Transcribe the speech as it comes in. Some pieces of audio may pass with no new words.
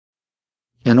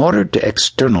In order to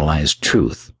externalize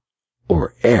truth,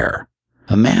 or air,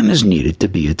 a man is needed to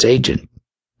be its agent.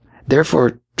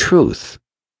 Therefore, truth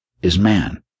is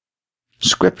man.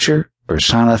 Scripture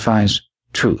personifies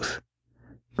truth.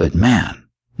 But man,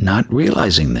 not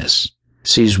realizing this,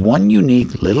 sees one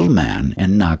unique little man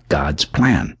and not God's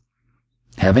plan.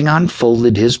 Having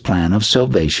unfolded his plan of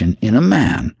salvation in a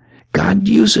man, God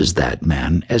uses that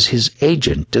man as his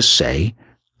agent to say,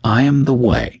 I am the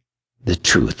way, the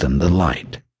truth, and the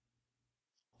light.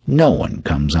 No one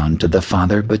comes unto the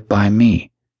Father but by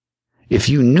me. If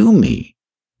you knew me,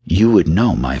 you would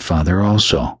know my Father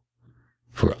also,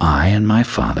 for I and my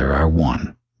Father are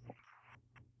one.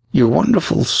 Your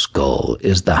wonderful skull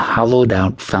is the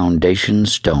hollowed-out foundation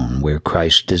stone where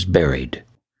Christ is buried.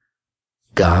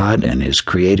 God and his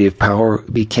creative power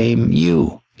became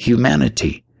you,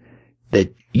 humanity,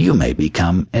 that you may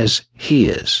become as he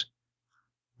is.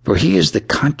 For he is the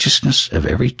consciousness of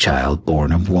every child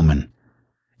born of woman,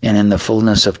 and in the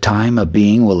fullness of time a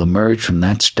being will emerge from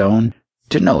that stone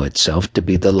to know itself to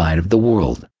be the light of the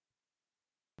world.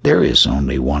 There is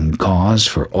only one cause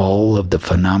for all of the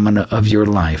phenomena of your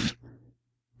life,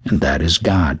 and that is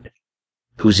God,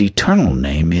 whose eternal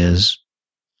name is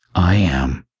I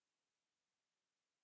Am.